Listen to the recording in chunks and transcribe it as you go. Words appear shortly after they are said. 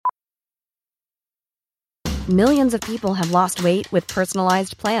Millions of people have lost weight with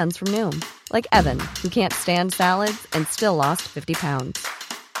personalized plans from Noom. Like Evan, who can't stand salads and still lost 50 pounds.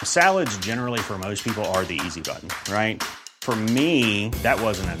 Salads generally for most people are the easy button, right? For me, that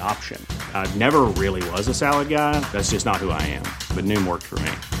wasn't an option. I never really was a salad guy. That's just not who I am. But Noom worked for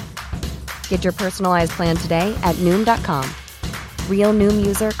me. Get your personalized plan today at Noom.com. Real Noom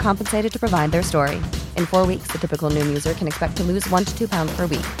user compensated to provide their story. In 4 weeks, the typical Noom user can expect to lose 1 to 2 pounds per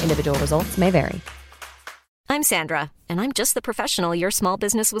week. Individual results may vary. I'm Sandra, and I'm just the professional your small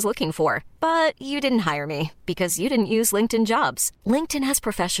business was looking for. But you didn't hire me because you didn't use LinkedIn Jobs. LinkedIn has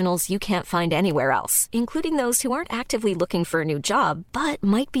professionals you can't find anywhere else, including those who aren't actively looking for a new job, but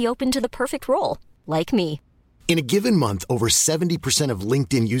might be open to the perfect role, like me. In a given month, over 70% of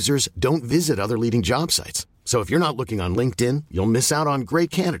LinkedIn users don't visit other leading job sites. So if you're not looking on LinkedIn, you'll miss out on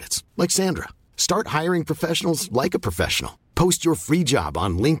great candidates like Sandra. Start hiring professionals like a professional. Post your free job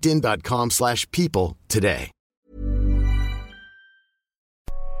on linkedin.com/people today.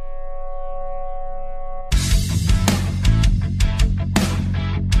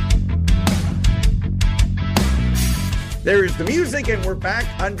 There's the music, and we're back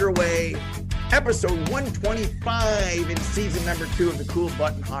underway. Episode 125 in season number 2 of the Cool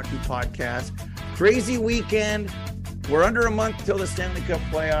Button Hockey Podcast. Crazy weekend. We're under a month till the Stanley Cup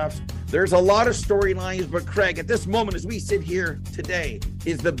playoffs. There's a lot of storylines, but Craig, at this moment as we sit here today,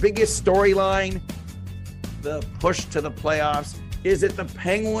 is the biggest storyline the push to the playoffs? Is it the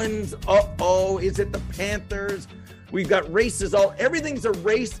Penguins? Is it the Panthers? We've got races everything's a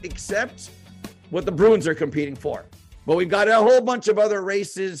race except what the Bruins are competing for. But we've got a whole bunch of other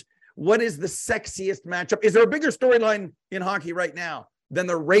races. What is the sexiest matchup? Is there a bigger storyline in hockey right now than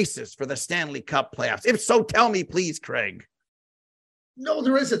the races for the Stanley Cup playoffs? If so, tell me, please, Craig. No,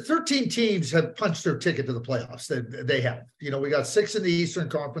 there isn't. 13 teams have punched their ticket to the playoffs. They have. We got 6 in the Eastern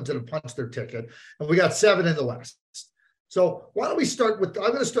Conference that have punched their ticket, and we got 7 in the West. So why don't we start with, I'm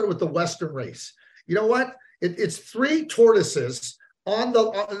going to start with the Western race. You know what? It's 3 tortoises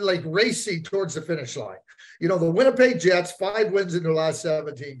racing towards the finish line. The Winnipeg Jets, 5 wins in their last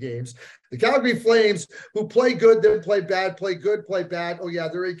 17 games. The Calgary Flames, who play good, then play bad, play good, play bad. Oh, yeah,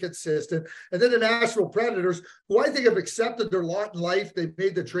 they're inconsistent. And then the Nashville Predators, who I think have accepted their lot in life. They've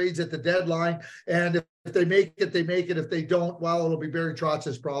made the trades at the deadline. And if they make it, they make it. If they don't, well, it'll be Barry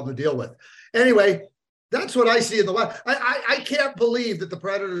Trotz's problem to deal with. Anyway, that's what I see in the West. I can't believe that the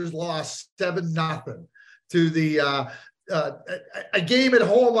Predators lost 7-0 to the a game at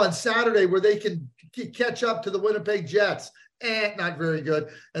home on Saturday where they can catch up to the Winnipeg Jets. Not very good.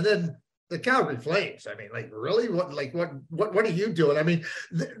 And then the Calgary Flames. I mean, really? What are you doing? I mean,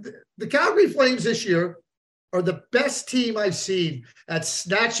 the Calgary Flames this year are the best team I've seen at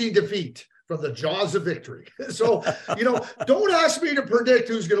snatching defeat from the jaws of victory. So, don't ask me to predict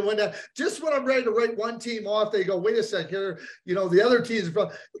who's going to win that. Just when I'm ready to write one team off, they go, wait a sec here. The other teams.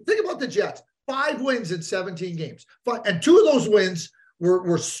 Think about the Jets. 5 wins in 17 games. And 2 of those wins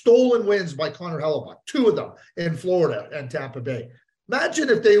were stolen wins by Connor Hellebuyck. 2 of them in Florida and Tampa Bay. Imagine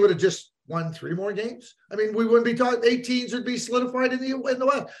if they would have just won 3 more games. I mean, we wouldn't be talking. 8 teams would be solidified in the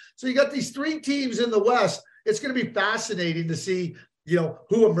West. So you got these 3 teams in the West. It's going to be fascinating to see,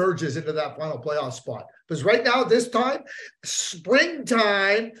 who emerges into that final playoff spot. Because right now, this time,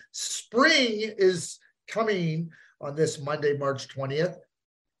 springtime, spring is coming on this Monday, March 20th.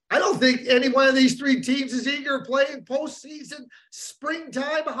 I don't think any one of these 3 teams is eager to play in postseason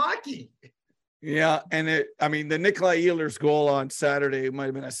springtime hockey. Yeah, and the Nikolai Ehlers goal on Saturday might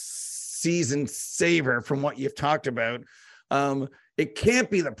have been a season saver from what you've talked about. It can't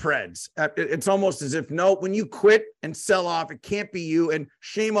be the Preds. It's almost as if, no, when you quit and sell off, it can't be you. And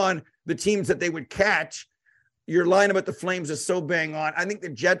shame on the teams that they would catch. Your line about the Flames is so bang on. I think the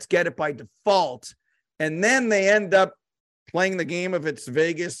Jets get it by default. And then they end up playing the game if it's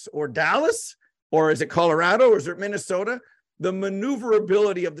Vegas or Dallas, or is it Colorado, or is it Minnesota? The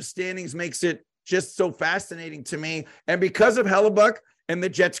maneuverability of the standings makes it just so fascinating to me. And because of Hellebuyck and the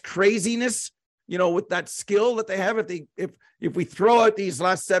Jets' craziness, with that skill that they have, if we throw out these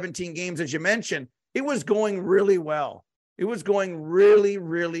last 17 games, as you mentioned, it was going really well. It was going really,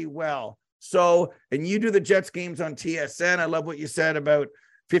 really well. So, and you do the Jets games on TSN. I love what you said about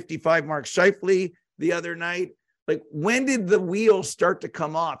 55 Mark Scheifele the other night. When did the wheels start to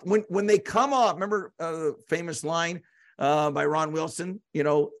come off? When they come off, remember a famous line by Ron Wilson,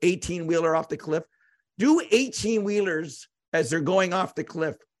 18-wheeler off the cliff. Do 18-wheelers as they're going off the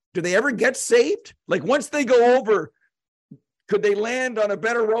cliff, do they ever get saved? Once they go over, could they land on a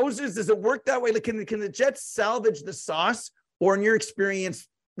bed of roses? Does it work that way? Can the Jets salvage the sauce? Or in your experience,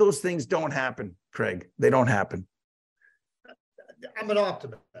 those things don't happen, Craig? They don't happen. I'm an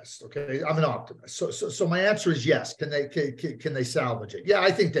optimist. Okay, I'm an optimist. So my answer is yes. Can they salvage it? Yeah,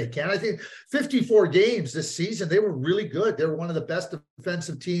 I think they can. I think 54 games this season, they were really good. They were one of the best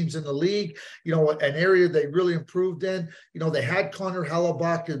defensive teams in the league. You know, an area they really improved in. You know, they had Connor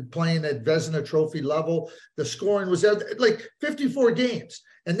Hellebuyck playing at Vezina Trophy level. The scoring was like 54 games,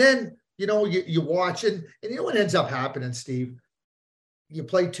 and then you know you watch and you know what ends up happening, Steve. You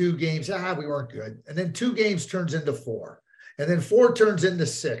play 2 games. We weren't good, and then 2 games turns into 4. And then 4 turns into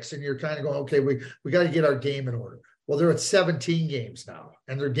 6, and you're kind of going, okay, we got to get our game in order. Well, they're at 17 games now,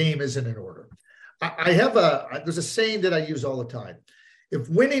 and their game isn't in order. There's a saying that I use all the time. If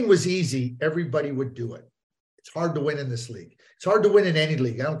winning was easy, everybody would do it. It's hard to win in this league. It's hard to win in any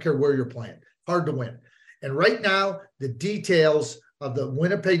league. I don't care where you're playing. Hard to win. And right now, the details of the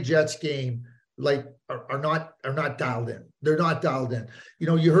Winnipeg Jets game are not dialed in. They're not dialed in. You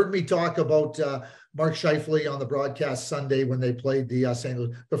know, you heard me talk about Mark Scheifele on the broadcast Sunday when they played the St.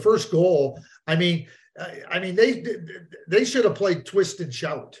 Louis. The first goal, I mean, they should have played twist and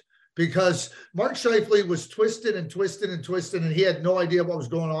shout, because Mark Scheifele was twisted, and he had no idea what was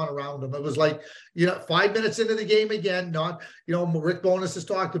going on around him. It was like, you know, 5 minutes into the game again, Rick Bowness has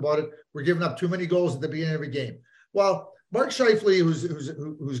talked about it. We're giving up too many goals at the beginning of a game. Well, Mark Scheifele,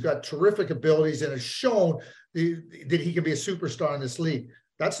 who's got terrific abilities and has shown that he can be a superstar in this league,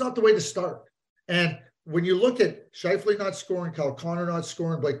 that's not the way to start. And when you look at Scheifele not scoring, Kyle Connor not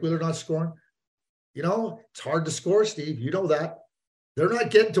scoring, Blake Wheeler not scoring, you know, it's hard to score, Steve. You know that. They're not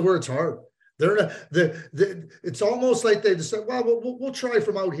getting to where it's hard. They're not. It's almost like they just said, well, we'll try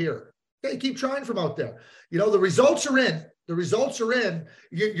from out here. Okay, keep trying from out there. You know, the results are in. The results are in.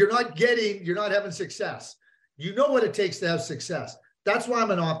 You're not having success. You know what it takes to have success. That's why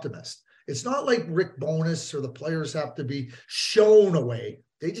I'm an optimist. It's not like Rick Bowness or the players have to be shown a way.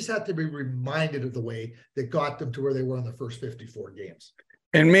 They just have to be reminded of the way that got them to where they were in the first 54 games.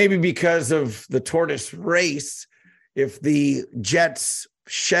 And maybe because of the tortoise race, if the Jets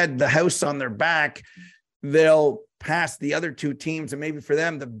shed the house on their back, they'll pass the other 2 teams. And maybe for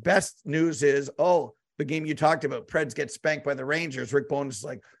them, the best news is, the game you talked about, Preds get spanked by the Rangers. Rick Bowness is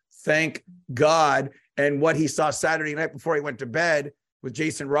like, thank God. And what he saw Saturday night before he went to bed with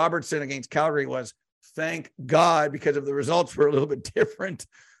Jason Robertson against Calgary was, thank God, because if the results were a little bit different,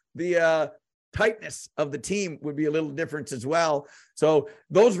 the tightness of the team would be a little different as well. So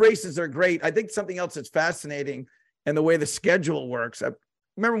those races are great. I think something else that's fascinating, and the way the schedule works. I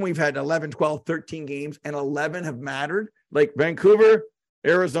remember when we've had 11, 12, 13 games, and 11 have mattered, like Vancouver,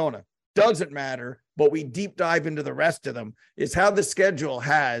 Arizona. Doesn't matter, but we deep dive into the rest of them, is how the schedule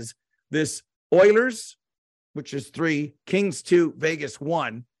has this Oilers, which is 3, Kings 2, Vegas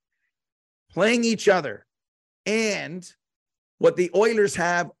 1, playing each other. And what the Oilers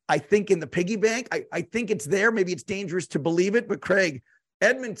have, I think, in the piggy bank, I think it's there. Maybe it's dangerous to believe it, but Craig,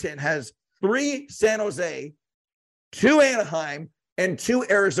 Edmonton has 3 San Jose, 2 Anaheim, and 2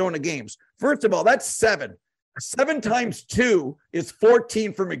 Arizona games. First of all, that's 7. 7 times 2 is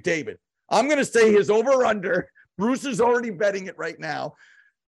 14 for McDavid. I'm going to say his over-under. Bruce is already betting it right now.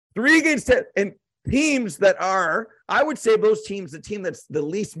 3 against 10. And teams that are, I would say those teams, the team that's the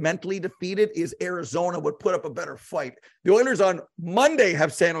least mentally defeated is Arizona, would put up a better fight. The Oilers on Monday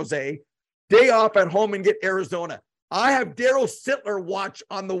have San Jose, day off at home, and get Arizona. I have Daryl Sittler watch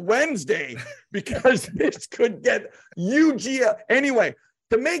on the Wednesday because this could get huge. Anyway,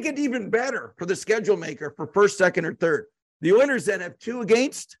 to make it even better for the schedule maker for first, second, or third, the Oilers then have 2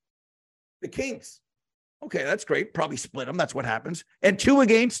 against the Kings. Okay, that's great. Probably split them. That's what happens. And 2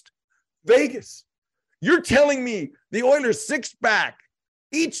 against Vegas. You're telling me the Oilers 6 back.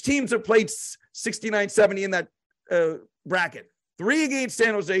 Each teams have played 69-70 in that bracket. 3 against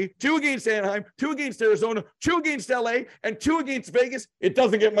San Jose, 2 against Anaheim, 2 against Arizona, 2 against LA, and 2 against Vegas. It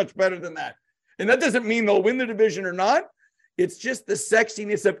doesn't get much better than that. And that doesn't mean they'll win the division or not. It's just the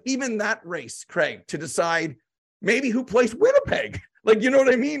sexiness of even that race, Craig, to decide maybe who plays Winnipeg. Like, you know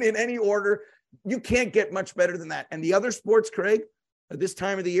what I mean? In any order, you can't get much better than that. And the other sports, Craig, at this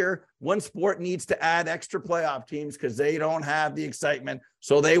time of the year, one sport needs to add extra playoff teams because they don't have the excitement.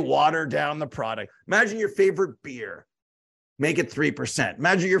 So they water down the product. Imagine your favorite beer. Make it 3%.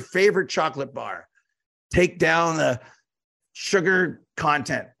 Imagine your favorite chocolate bar. Take down the sugar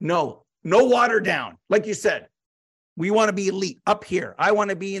content. No water down. Like you said, we want to be elite up here. I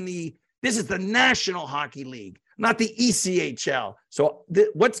want to be in this is the National Hockey League, not the ECHL. So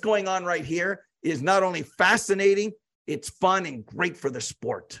what's going on right here is not only fascinating, it's fun and great for the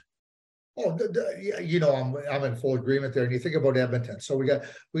sport. Oh, I'm in full agreement there. And you think about Edmonton. So we got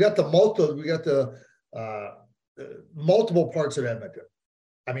the multiple parts of Edmonton.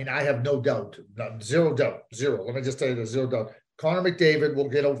 I mean, I have no doubt, zero doubt. Let me just tell you, there's zero doubt. Connor McDavid will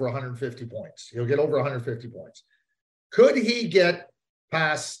get over 150 points. He'll get over 150 points. Could he get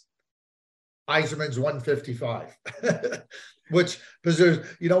past Yzerman's 155? Which, because there's,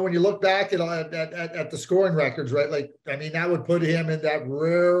 when you look back at the scoring records, right? Like, I mean, that would put him in that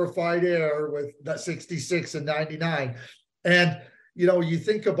rarefied air with that 66 and 99. And, you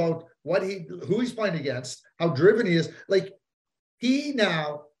think about who he's playing against, how driven he is. Like, he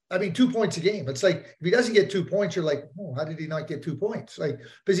now, 2 points a game. It's like, if he doesn't get 2 points, you're like, oh, how did he not get 2 points? Like,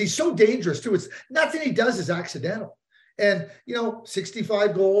 because he's so dangerous too. It's nothing he does is accidental. And,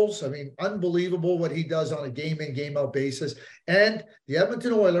 65 goals. Unbelievable what he does on a game in, game out basis. And the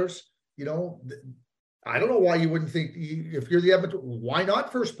Edmonton Oilers, I don't know why you wouldn't think, if you're the Edmonton, why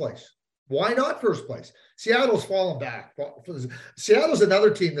not first place? Why not first place? Seattle's fallen back. Seattle's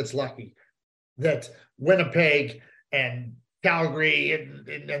another team that's lucky that Winnipeg and Calgary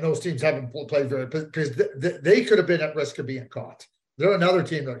and those teams haven't played very, because they could have been at risk of being caught. They're another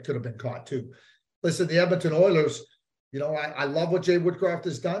team that could have been caught too. Listen, the Edmonton Oilers, I love what Jay Woodcroft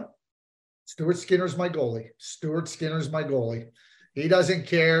has done. Stuart Skinner's my goalie. He doesn't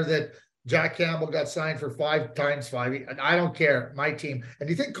care that Jack Campbell got signed for 5 times 5. And I don't care. My team. And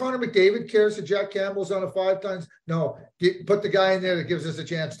do you think Connor McDavid cares that Jack Campbell's on a 5 times? No. Put the guy in there that gives us a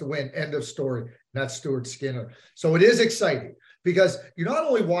chance to win. End of story. And that's Stuart Skinner. So it is exciting because you're not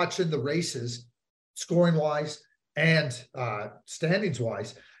only watching the races scoring-wise and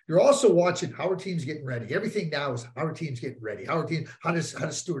standings-wise, you're also watching how our team's getting ready. Everything now is how our team's getting ready. How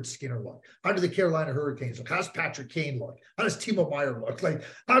does Stuart Skinner look? How do the Carolina Hurricanes look? How does Patrick Kane look? How does Timo Meier look? Like,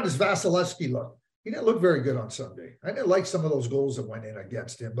 how does Vasilevsky look? He didn't look very good on Sunday. I didn't like some of those goals that went in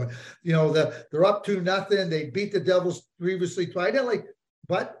against him, but they're up 2-0. They beat the Devils previously twice. I didn't like,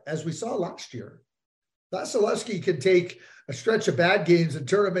 but as we saw last year, Vasilevsky can take a stretch of bad games and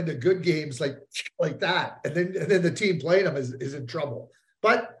turn them into good games like that, and then the team playing them is in trouble.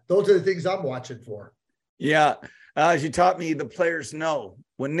 But those are the things I'm watching for. Yeah. As you taught me, the players know.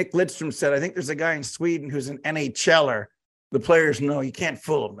 When Nick Lidstrom said, I think there's a guy in Sweden who's an NHLer, the players know. You can't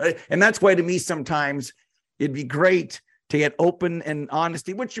fool them. And that's why, to me, sometimes it'd be great to get open and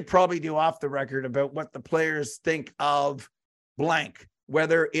honesty, which you probably do off the record, about what the players think of blank,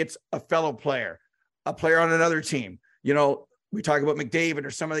 whether it's a fellow player, a player on another team. We talk about McDavid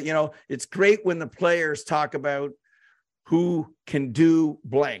or some of the, it's great when the players talk about who can do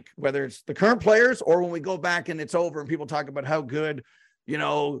blank, whether it's the current players or when we go back and it's over and people talk about how good, Guy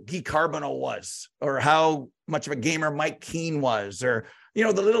Carbonneau was, or how much of a gamer Mike Keane was, or, the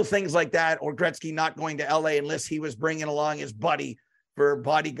little things like that, or Gretzky not going to LA unless he was bringing along his buddy for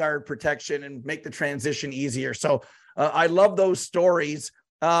bodyguard protection and make the transition easier. So I love those stories.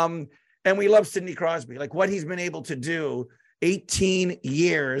 And we love Sidney Crosby, like what he's been able to do, 18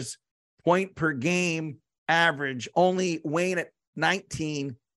 years, point per game average. Only Wayne at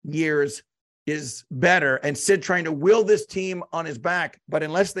 19 years is better. And Sid trying to will this team on his back. But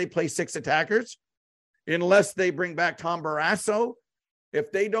unless they play 6 attackers, unless they bring back Tom Barrasso,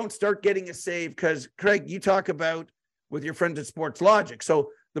 if they don't start getting a save, because Craig, you talk about with your friends at Sports Logic. So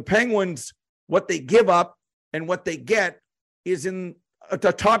the Penguins, what they give up and what they get is in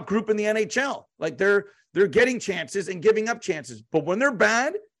the top group in the NHL. Like they're getting chances and giving up chances. But when they're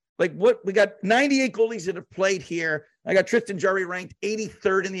bad, like what we got 98 goalies that have played here. I got Tristan Jarry ranked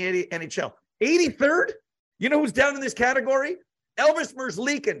 83rd in the NHL. 83rd? You know who's down in this category? Elvis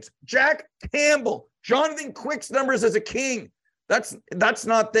Merzlikins, Jack Campbell, Jonathan Quick's numbers as a king. That's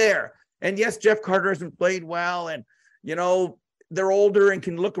not there. And yes, Jeff Carter hasn't played well, and they're older and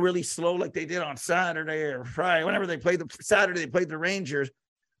can look really slow like they did on Saturday or Friday, whenever they played Saturday, they played the Rangers.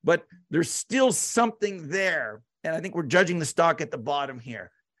 But there's still something there. And I think we're judging the stock at the bottom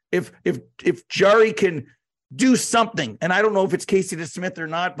here. If Jarry can do something, and I don't know if it's Casey DeSmith or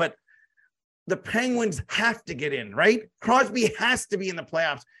not, but the Penguins have to get in, right? Crosby has to be in the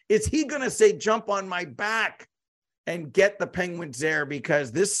playoffs. Is he going to say, jump on my back and get the Penguins there?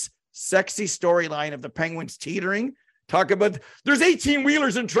 Because this sexy storyline of the Penguins teetering, talk about there's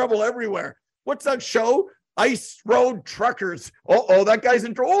 18-wheelers in trouble everywhere. What's that show? Ice Road Truckers. That guy's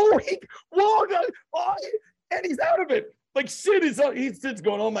in trouble. And he's out of it. Like Sid's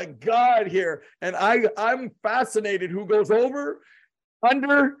going, oh my God, here. And I'm fascinated who goes over,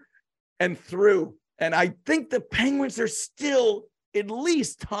 under, and through. And I think the Penguins are still at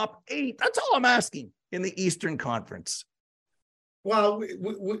least top 8. That's all I'm asking in the Eastern Conference. Well,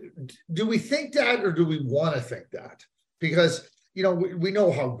 do we think that, or do we want to think that? Because, we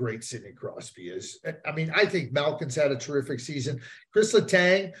know how great Sidney Crosby is. I mean, I think Malkin's had a terrific season. Chris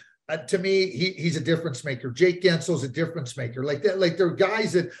Letang, to me, he's a difference maker. Jake Gensel's a difference maker. Like that, like they're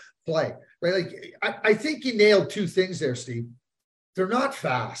guys that play, right? Like I think you nailed 2 things there, Steve. they're not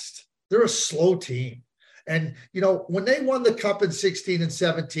fast. They're a slow team. And, when they won the cup in 16 and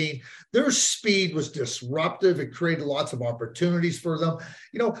 17, their speed was disruptive. It created lots of opportunities for them.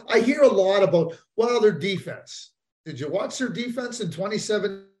 I hear a lot about, their defense. Did you watch their defense in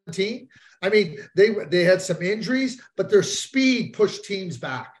 2017? I mean, they had some injuries, but their speed pushed teams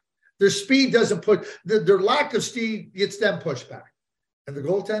back. Their speed doesn't put, their lack of speed gets them pushed back. And the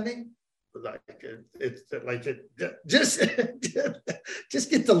goaltending, just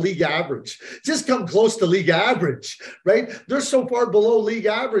get the league average. Just come close to league average, right? They're so far below league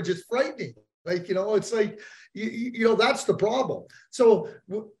average, it's frightening. It's like, that's the problem. So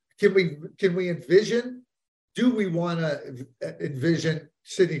can we envision? Do we want to envision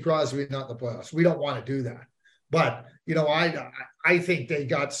Sidney Crosby not in the playoffs? We don't want to do that. But, I think they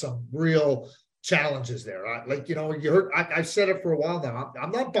got some real challenges there. You heard, I've said it for a while now.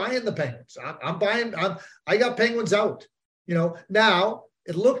 I'm not buying the Penguins. I got Penguins out. Now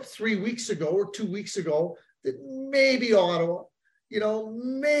it looked 3 weeks ago or 2 weeks ago that maybe Ottawa,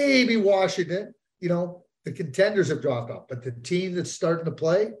 maybe Washington, the contenders have dropped off. But the team that's starting to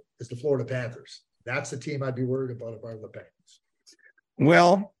play is the Florida Panthers. That's the team I'd be worried about if I were the Penguins.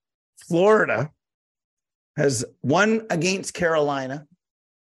 Well, Florida has won against Carolina,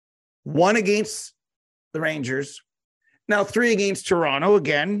 one against the Rangers, now 3 against Toronto.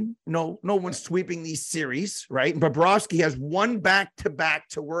 Again, no one's sweeping these series, right? And Bobrovsky has one back-to-back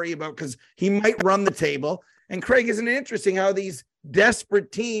to worry about because he might run the table. And Craig, isn't it interesting how these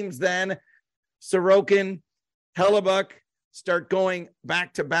desperate teams then, Sorokin, Hellebuck, start going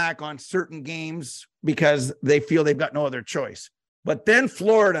back-to-back on certain games because they feel they've got no other choice. But then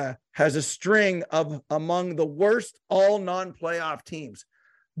Florida has a string of among the worst all non-playoff teams.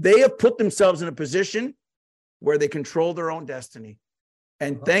 They have put themselves in a position where they control their own destiny.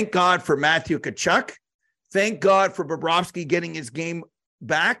 And thank God for Matthew Tkachuk. Thank God for Bobrovsky getting his game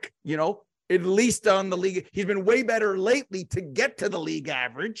back, at least on the league. He's been way better lately to get to the league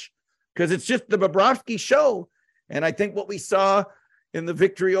average because it's just the Bobrovsky show. And I think what we saw in the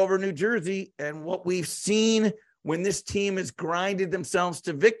victory over New Jersey and what we've seen when this team has grinded themselves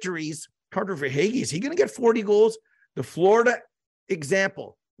to victories, Carter Verhaeghe, is he going to get 40 goals? The Florida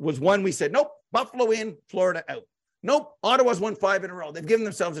example was one we said, nope, Buffalo in, Florida out. Nope, Ottawa's won 5 in a row. They've given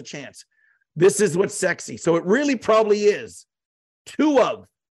themselves a chance. This is what's sexy. So it really probably is 2 of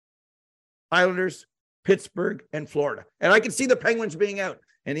Islanders, Pittsburgh, and Florida. And I can see the Penguins being out.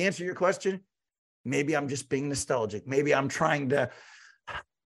 And to answer your question, maybe I'm just being nostalgic. Maybe I'm trying to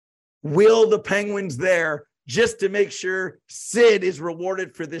will the Penguins there just to make sure Sid is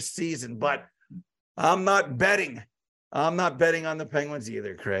rewarded for this season. But I'm not betting. I'm not betting on the Penguins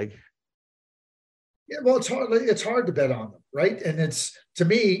either, Craig. Yeah, well, it's hard to bet on them, right? And it's, to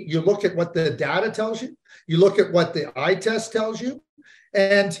me, you look at what the data tells you, you look at what the eye test tells you.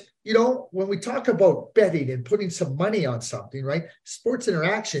 And, when we talk about betting and putting some money on something, right? Sports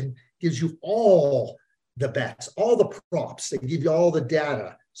Interaction gives you all the bets, all the props. They give you all the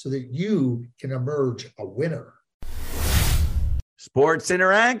data so that you can emerge a winner. Sports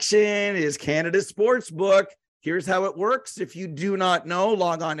Interaction is Canada's sports book. Here's how it works. If you do not know,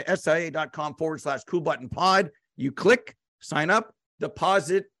 log on to SIA.com/coolbuttonpod. You click, sign up,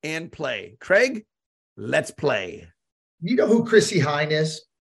 deposit, and play. Craig, let's play. You know who Chrissy Hine is?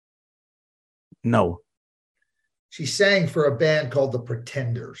 No. She sang for a band called The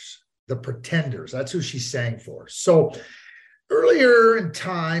Pretenders. The Pretenders. That's who she sang for. So earlier in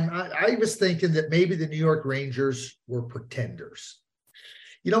time, I was thinking that maybe the New York Rangers were pretenders.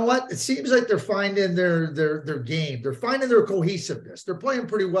 You know what? It seems like they're finding their game. They're finding their cohesiveness. They're playing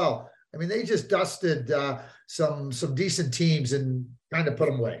pretty well. I mean, they just dusted some decent teams and kind of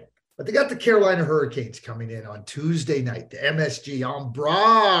put them away. But they got the Carolina Hurricanes coming in on Tuesday night, the MSG on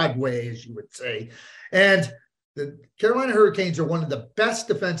Broadway, as you would say. And the Carolina Hurricanes are one of the best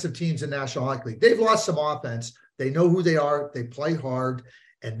defensive teams in National Hockey League. They've lost some offense. They know who they are. They play hard.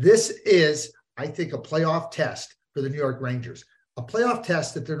 And this is, I think, a playoff test for the New York Rangers. A playoff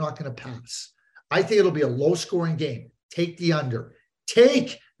test that they're not going to pass. I think it'll be a low-scoring game. Take the under.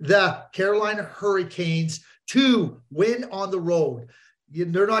 Take the Carolina Hurricanes to win on the road.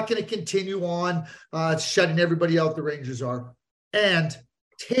 They're not going to continue on shutting everybody out, the Rangers are. And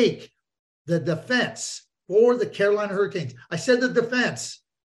take the defense for the Carolina Hurricanes. I said the defense.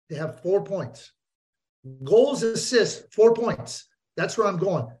 They have 4 points. Goals, assists, 4 points. That's where I'm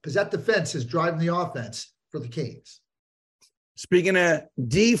going, because that defense is driving the offense for the Canes. Speaking of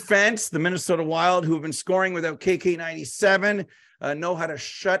defense, the Minnesota Wild, who have been scoring without KK97, know how to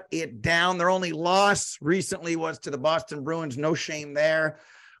shut it down. Their only loss recently was to the Boston Bruins. No shame there.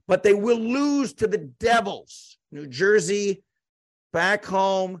 But they will lose to the Devils. New Jersey back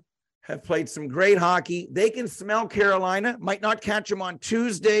home, have played some great hockey. They can smell Carolina, might not catch them on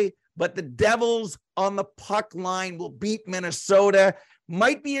Tuesday, but the Devils on the puck line will beat Minnesota.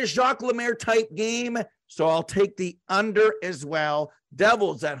 Might be a Jacques Lemaire type game, so I'll take the under as well.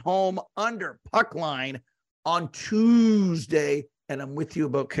 Devils at home, under puck line on Tuesday. And I'm with you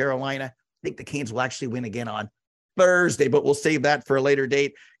about Carolina. I think the Canes will actually win again on Thursday, but we'll save that for a later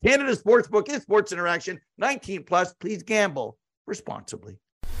date. Canada Sportsbook is Sports Interaction. 19 plus. Please gamble responsibly.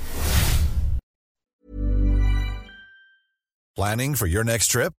 Planning for your next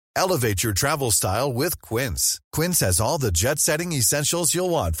trip? Elevate your travel style with Quince. Quince has all the jet-setting essentials you'll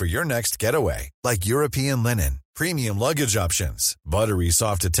want for your next getaway, like European linen, premium luggage options, buttery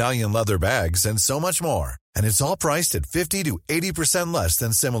soft Italian leather bags, and so much more. And it's all priced at 50 to 80% less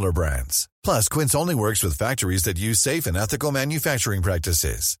than similar brands. Plus, Quince only works with factories that use safe and ethical manufacturing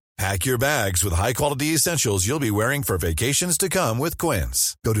practices. Pack your bags with high-quality essentials you'll be wearing for vacations to come with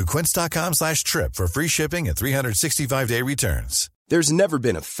Quince. Go to quince.com/trip for free shipping and 365-day returns. There's never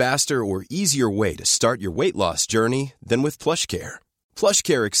been a faster or easier way to start your weight loss journey than with PlushCare.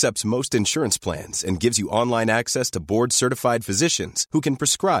 PlushCare accepts most insurance plans and gives you online access to board-certified physicians who can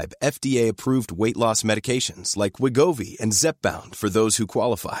prescribe FDA-approved weight loss medications like Wegovy and Zepbound for those who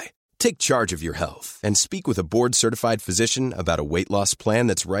qualify. Take charge of your health and speak with a board-certified physician about a weight loss plan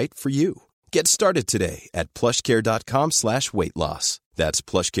that's right for you. Get started today at plushcare.com/weight loss. That's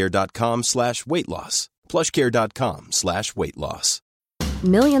plushcare.com/weight loss. plushcare.com/weight loss.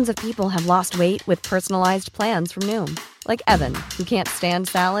 Millions of people have lost weight with personalized plans from Noom. Like Evan, who can't stand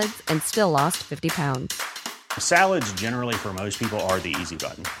salads and still lost 50 pounds. Salads generally for most people are the easy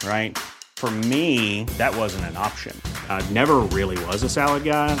button, right? For me, that wasn't an option. I never really was a salad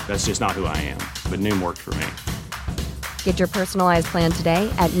guy. That's just not who I am. But Noom worked for me. Get your personalized plan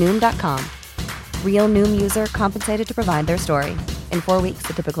today at Noom.com. Real Noom user compensated to provide their story. In 4 weeks,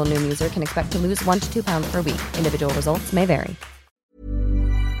 the typical Noom user can expect to lose 1 to 2 pounds per week. Individual results may vary.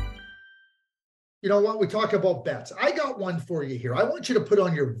 You know what? We talk about bets. I got one for you here. I want you to put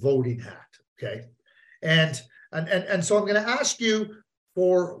on your voting hat, okay? And so I'm going to ask you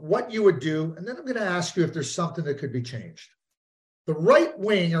for what you would do, and then I'm going to ask you if there's something that could be changed. The right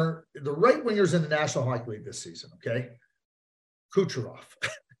wingers in the National Hockey League this season, okay? Kucherov,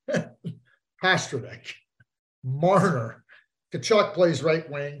 Pastrnak, Marner, Tkachuk plays right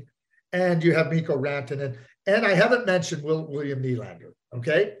wing, and you have Mikko Rantanen, and I haven't mentioned William Nylander,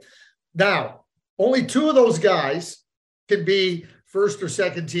 okay? Now, only 2 of those guys can be first or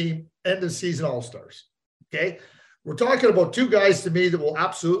second team end of season All-Stars, okay? We're talking about 2 guys to me that will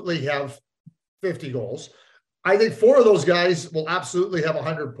absolutely have 50 goals. I think 4 of those guys will absolutely have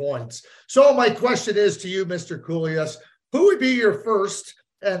 100 points. So my question is to you, Mr. Kouleas, who would be your first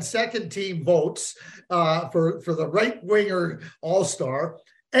and second team votes for the right winger All-Star?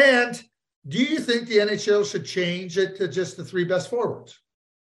 And do you think the NHL should change it to just the 3 best forwards?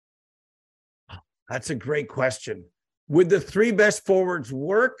 That's a great question. Would the 3 best forwards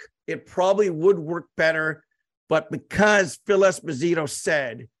work? It probably would work better. But because Phil Esposito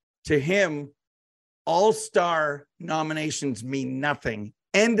said to him, All-Star nominations mean nothing.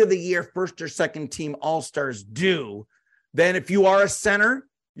 End of the year, first or second team All-Stars do. Then if you are a center,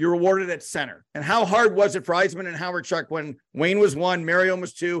 you're awarded at center. And how hard was it for Yzerman and Howard-Chuck when Wayne was 1, Marion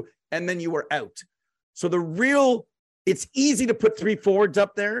was 2, and then you were out? So it's easy to put 3 forwards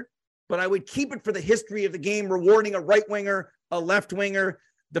up there, but I would keep it for the history of the game, rewarding a right winger, a left winger,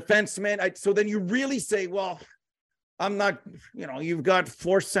 defenseman. So then you really say, well, I'm not, you've got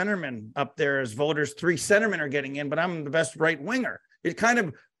 4 centermen up there as voters. 3 centermen are getting in, but I'm the best right winger. It kind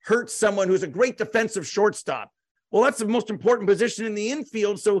of hurts someone who's a great defensive shortstop. Well, that's the most important position in the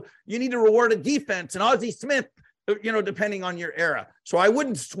infield. So you need to reward a defense and Ozzie Smith, depending on your era. So I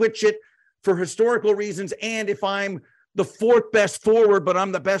wouldn't switch it for historical reasons. And if I'm the 4th best forward, but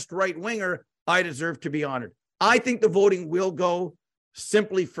I'm the best right winger, I deserve to be honored. I think the voting will go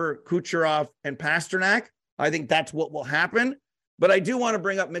simply for Kucherov and Pastrnak. I think that's what will happen. But I do want to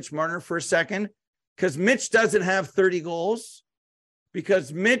bring up Mitch Marner for a second, because Mitch doesn't have 30 goals,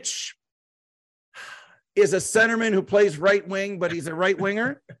 because Mitch is a centerman who plays right wing, but he's a right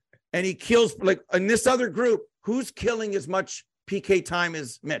winger, and he kills, like in this other group, who's killing as much PK time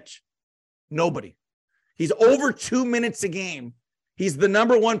as Mitch? Nobody. He's over 2 minutes a game. He's the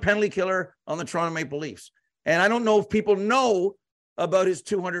number 1 penalty killer on the Toronto Maple Leafs. And I don't know if people know about his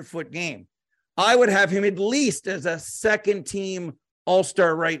 200-foot game. I would have him at least as a second team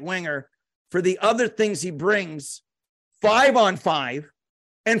All-Star right winger for the other things he brings, 5-on-5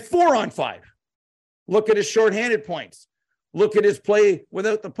 and 4-on-5. Look at his shorthanded points. Look at his play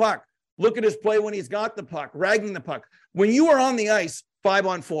without the puck. Look at his play when he's got the puck, ragging the puck. When you are on the ice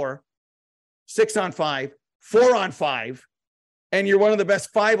 5-on-4, 6-on-5, 4-on-5, and you're one of the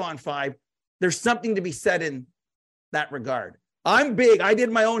best 5-on-5, there's something to be said in that regard. I'm big. I did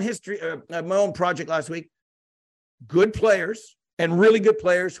my own history, my own project last week. Good players and really good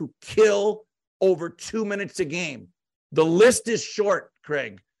players who kill over 2 minutes a game. The list is short,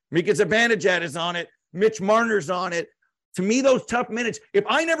 Craig. Mika Zibanejad is on it. Mitch Marner's on it. To me, those tough minutes, if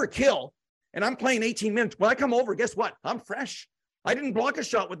I never kill and I'm playing 18 minutes, when I come over, guess what? I'm fresh. I didn't block a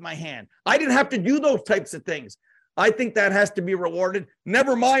shot with my hand. I didn't have to do those types of things. I think that has to be rewarded.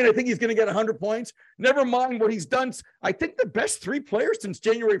 Never mind, I think he's going to get 100 points. Never mind what he's done. I think the best 3 players since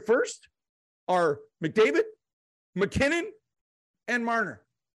January 1st are McDavid, McKinnon, and Marner.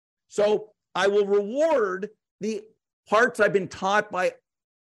 So I will reward the parts I've been taught by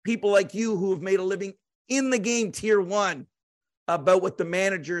people like you who have made a living in the game tier 1 about what the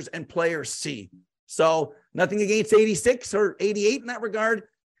managers and players see. So nothing against 86 or 88 in that regard.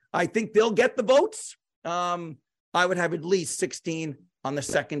 I think they'll get the votes. I would have at least 16 on the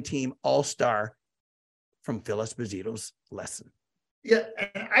second team all-star from Phil Esposito's lesson. Yeah,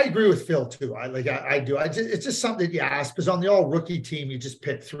 and I agree with Phil too. I do. It's just something that you ask, because on the all rookie team, you just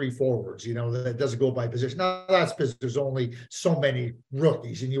pick 3 forwards, that doesn't go by position. Now that's because there's only so many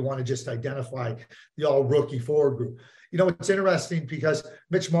rookies and you want to just identify the all rookie forward group. It's interesting because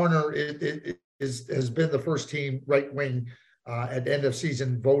Mitch Marner has been the first team right wing at end of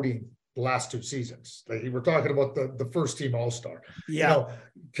season voting the last 2 seasons. We're talking about the first team all-star. Yeah.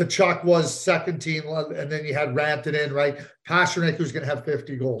 Kachuk was second team, and then you had Rantanen, right? Pasternak, who's going to have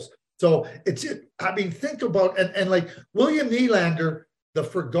 50 goals. So think about, and like William Nylander, the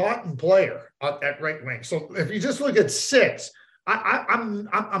forgotten player at right wing. So if you just look at 6,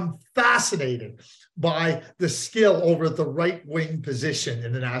 I'm fascinated by the skill over the right wing position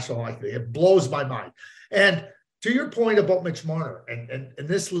in the National Hockey League. It blows my mind. And to your point about Mitch Marner, and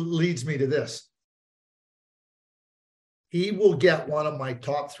this leads me to this. He will get one of my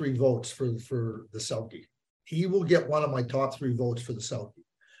top 3 votes for the Selke. He will get one of my top 3 votes for the Selke,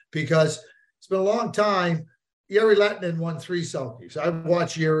 because it's been a long time. Jere Lehtinen won 3 Selkes. I've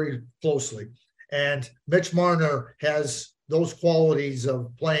watched Jere closely, and Mitch Marner has those qualities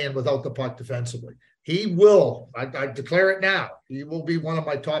of playing without the puck defensively. He will, I declare it now, he will be one of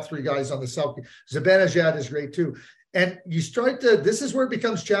my top 3 guys on the Selke. Zibanejad is great too. And you start this is where it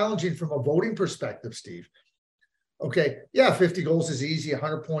becomes challenging from a voting perspective, Steve. Okay, yeah, 50 goals is easy,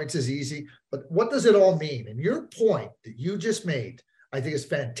 100 points is easy, but what does it all mean? And your point that you just made, I think is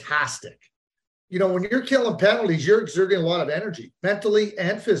fantastic. When you're killing penalties, you're exerting a lot of energy, mentally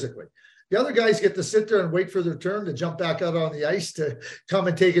and physically. The other guys get to sit there and wait for their turn to jump back out on the ice to come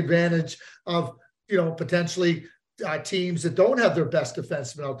and take advantage of, potentially teams that don't have their best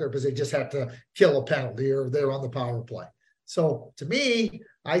defenseman out there because they just had to kill a penalty or they're on the power play. So to me,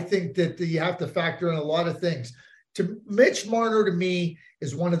 I think that you have to factor in a lot of things. Mitch Marner, to me,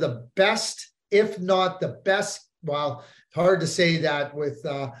 is one of the best, if not the best. Well, it's hard to say that with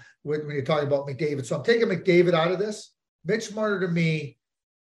when you're talking about McDavid. So I'm taking McDavid out of this. Mitch Marner,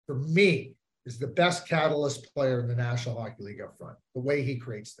 for me, is the best catalyst player in the National Hockey League up front, the way he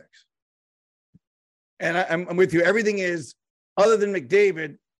creates things. And I'm with you. Everything is, other than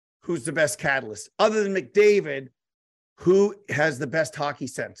McDavid, who's the best catalyst? Other than McDavid, who has the best hockey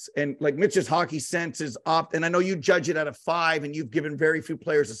sense? And like Mitch's hockey sense is up. And I know you judge it out of 5, and you've given very few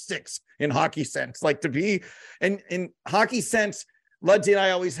players a 6 in hockey sense. Like to be, and in hockey sense, Ludsy and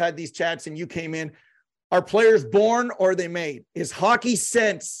I always had these chats, and you came in. Are players born or are they made? Is hockey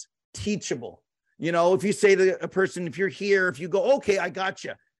sense teachable? If you say to a person, if you're here, if you go, okay, I got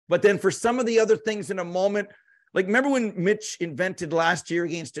you. But then for some of the other things in a moment, like remember when Mitch invented last year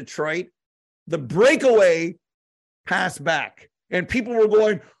against Detroit, the breakaway pass back, and people were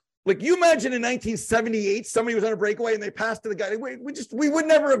going, like, you imagine in 1978, somebody was on a breakaway and they passed to the guy. We would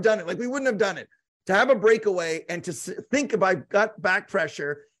never have done it. Like we wouldn't have done it. To have a breakaway and to think about gut back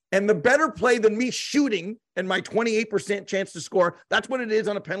pressure and the better play than me shooting and my 28% chance to score. That's what it is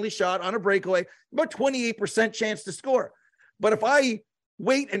on a penalty shot, on a breakaway, about 28% chance to score. But if I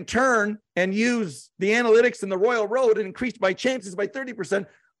wait and turn and use the analytics in the Royal Road and increase my chances by 30%,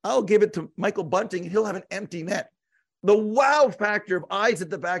 I'll give it to Michael Bunting. He'll have an empty net. The wow factor of eyes at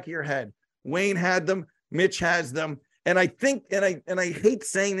the back of your head. Wayne had them. Mitch has them. And I think, and I hate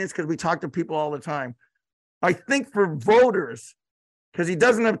saying this because we talk to people all the time. I think for voters, because he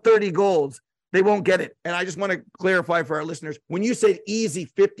doesn't have 30 goals, they won't get it. And I just want to clarify for our listeners, when you said easy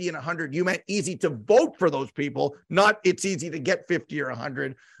 50 and 100, you meant easy to vote for those people, not it's easy to get 50 or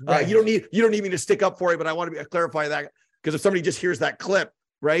 100. Right. You don't need me to stick up for it, but I want to clarify that, because if somebody just hears that clip,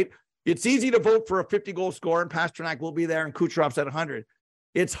 right? It's easy to vote for a 50-goal scorer, and Pastrnak will be there, and Kucherov's at 100.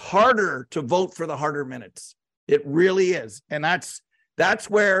 It's harder to vote for the harder minutes. It really is. And that's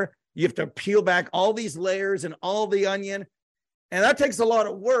where you have to peel back all these layers and all the onion. And that takes a lot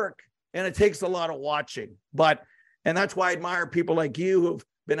of work, and it takes a lot of watching. And that's why I admire people like you who've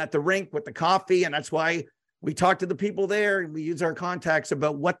been at the rink with the coffee. And that's why we talk to the people there and we use our contacts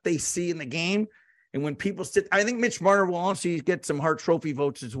about what they see in the game. And when people sit, I think Mitch Marner will also get some Hart Trophy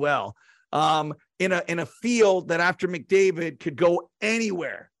votes as well. In a field that after McDavid could go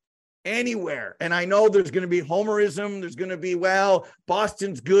anywhere. And I know there's going to be homerism. There's going to be, well,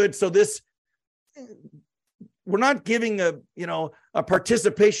 Boston's good. So we're not giving a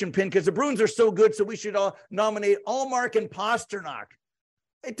participation pin because the Bruins are so good. So we should all nominate Allmark and Pastrnak.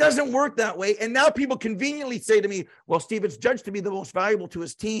 It doesn't work that way. And now people conveniently say to me, well, Steve, it's judged to be the most valuable to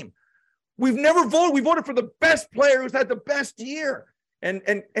his team. We've never voted. We voted for the best player who's had the best year.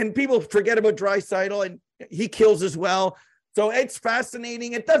 And people forget about Draisaitl, and he kills as well. So it's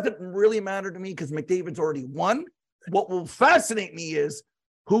fascinating. It doesn't really matter to me because McDavid's already won. What will fascinate me is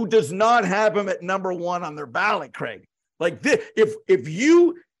who does not have him at number one on their ballot, Craig. Like this, if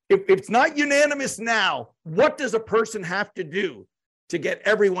it's not unanimous now, what does a person have to do to get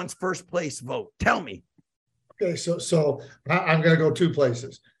everyone's first place vote? Tell me. Okay, so I'm going to go two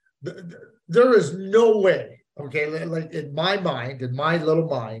places. There is no way, okay, like in my mind, in my little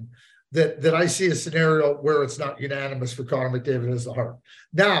mind, that I see a scenario where it's not unanimous for Connor McDavid as the Hart.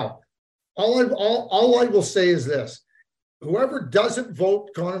 Now, all I will say is this: whoever doesn't vote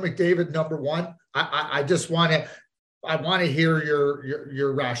Connor McDavid number one, I just want to hear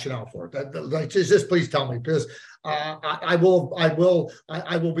your rationale for it. Just please tell me, because I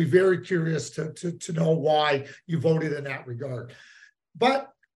will be very curious to know why you voted in that regard. But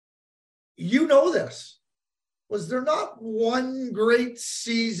you know this. Was there not one great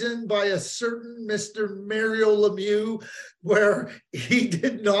season by a certain Mr. Mario Lemieux where he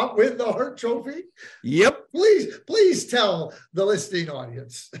did not win the Hart Trophy? Yep. Please tell the listening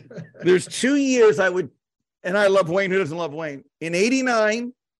audience. There's 2 years and I love Wayne. Who doesn't love Wayne? In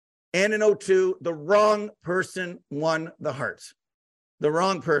 89 and in 02, the wrong person won the Hart. The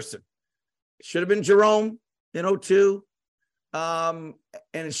wrong person. It should have been Jerome in 02, and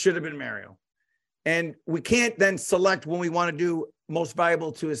it should have been Mario. And we can't then select when we want to do most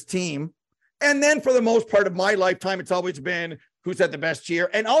valuable to his team. And then for the most part of my lifetime, it's always been who's had the best year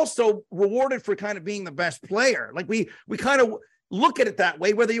and also rewarded for kind of being the best player. Like we kind of look at it that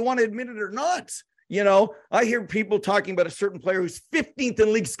way, whether you want to admit it or not. You know, I hear people talking about a certain player who's 15th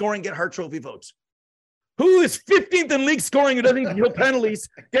in league scoring get Hart Trophy votes. Who is 15th in league scoring who doesn't kill penalties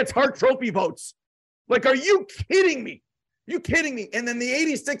gets Hart Trophy votes? Like, are you kidding me? You kidding me? And then the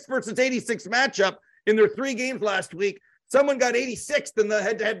 86 versus 86 matchup in their 3 games last week, someone got 86th in the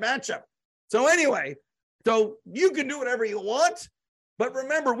head-to-head matchup. So anyway, so you can do whatever you want, but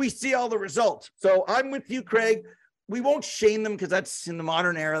remember, we see all the results. So I'm with you, Craig. We won't shame them because that's in the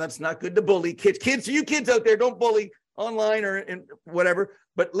modern era. That's not good to bully kids. You kids out there, don't bully online or in whatever,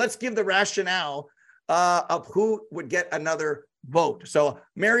 but let's give the rationale of who would get another vote. So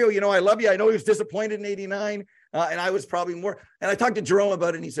Mario, you know, I love you. I know he was disappointed in 89. And I was probably more. And I talked to Jerome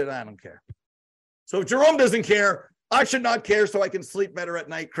about it, and he said, I don't care. So if Jerome doesn't care, I should not care, so I can sleep better at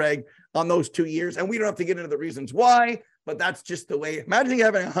night, Craig, on those 2 years. And we don't have to get into the reasons why, but that's just the way. Imagine you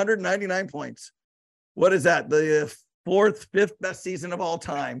having 199 points. What is that? The 4th, 5th best season of all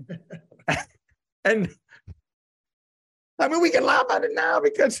time. And I mean, we can laugh at it now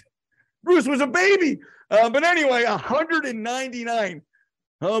because Bruce was a baby. But anyway, 199.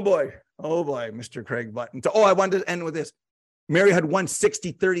 Oh boy, Mr. Craig Button. So, I wanted to end with this. Mary had won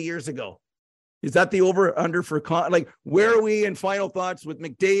 60 30 years ago. Is that the over under for like where are we in final thoughts with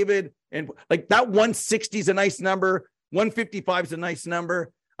McDavid? And like that 160 is a nice number. 155 is a nice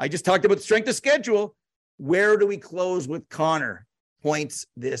number. I just talked about strength of schedule. Where do we close with Connor points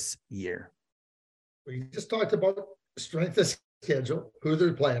this year? We just talked about strength of schedule, who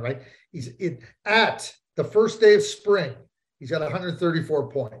they're playing, right? He's at the first day of spring. He's got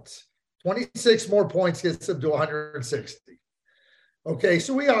 134 points. 26 more points gets him to 160. Okay,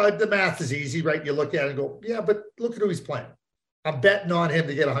 so the math is easy, right? You look at it and go, yeah, but look at who he's playing. I'm betting on him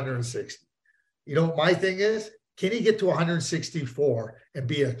to get 160. You know what my thing is? Can he get to 164 and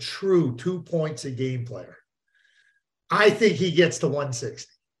be a true 2 points a game player? I think he gets to 160.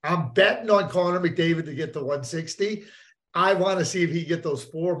 I'm betting on Connor McDavid to get to 160. I want to see if he can get those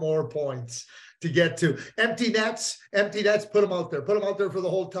 4 more points to get to empty nets, put them out there for the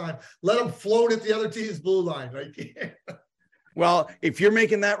whole time. Let them float at the other team's blue line, right? Well, if you're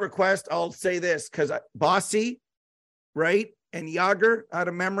making that request, I'll say this, because Bossy, right? and Jágr, out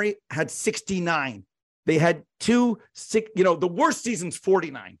of memory, had 69. They had the worst season's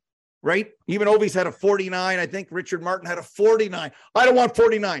 49, right? Even Ovi's had a 49. I think Richard Martin had a 49. I don't want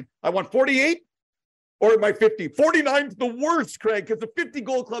 49. I want 48 or my 50. 49 is the worst, Craig, because the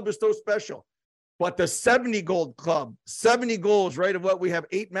 50-goal club is so special. But the 70-goal club, 70 goals, right, of what we have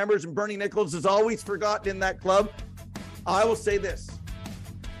 8 members, and Bernie Nichols is always forgotten in that club. I will say this.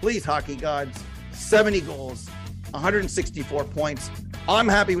 Please, hockey gods, 70 goals, 164 points. I'm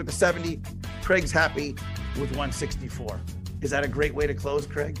happy with the 70. Craig's happy with 164. Is that a great way to close,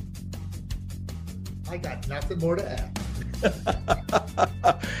 Craig? I got nothing more to add.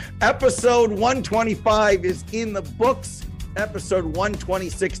 Episode 125 is in the books. Episode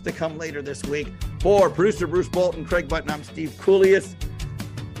 126 to come later this week. For producer Bruce Bolton, Craig Button, I'm Steve Kouleas.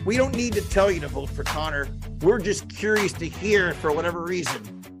 We don't need to tell you to vote for Connor. We're just curious to hear, for whatever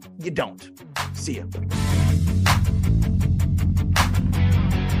reason, you don't. See ya.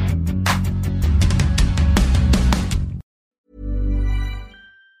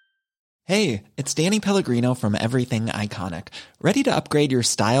 Hey, it's Danny Pellegrino from Everything Iconic. Ready to upgrade your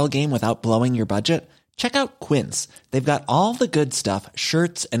style game without blowing your budget? Check out Quince. They've got all the good stuff,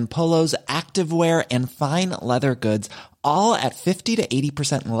 shirts and polos, activewear, and fine leather goods, all at 50 to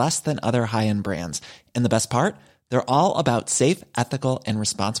 80% less than other high-end brands. And the best part? They're all about safe, ethical, and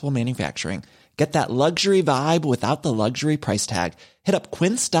responsible manufacturing. Get that luxury vibe without the luxury price tag. Hit up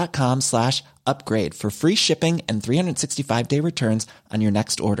quince.com/upgrade for free shipping and 365-day returns on your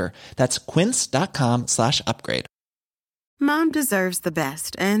next order. That's quince.com/upgrade. Mom deserves the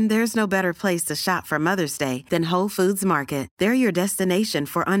best, and there's no better place to shop for Mother's Day than Whole Foods Market. They're your destination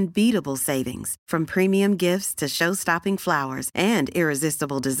for unbeatable savings, from premium gifts to show-stopping flowers and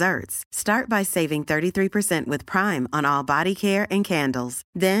irresistible desserts. Start by saving 33% with Prime on all body care and candles.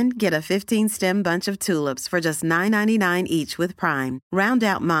 Then get a 15-stem bunch of tulips for just $9.99 each with Prime. Round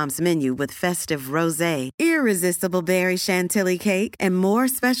out Mom's menu with festive rosé, irresistible berry chantilly cake, and more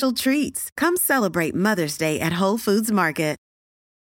special treats. Come celebrate Mother's Day at Whole Foods Market.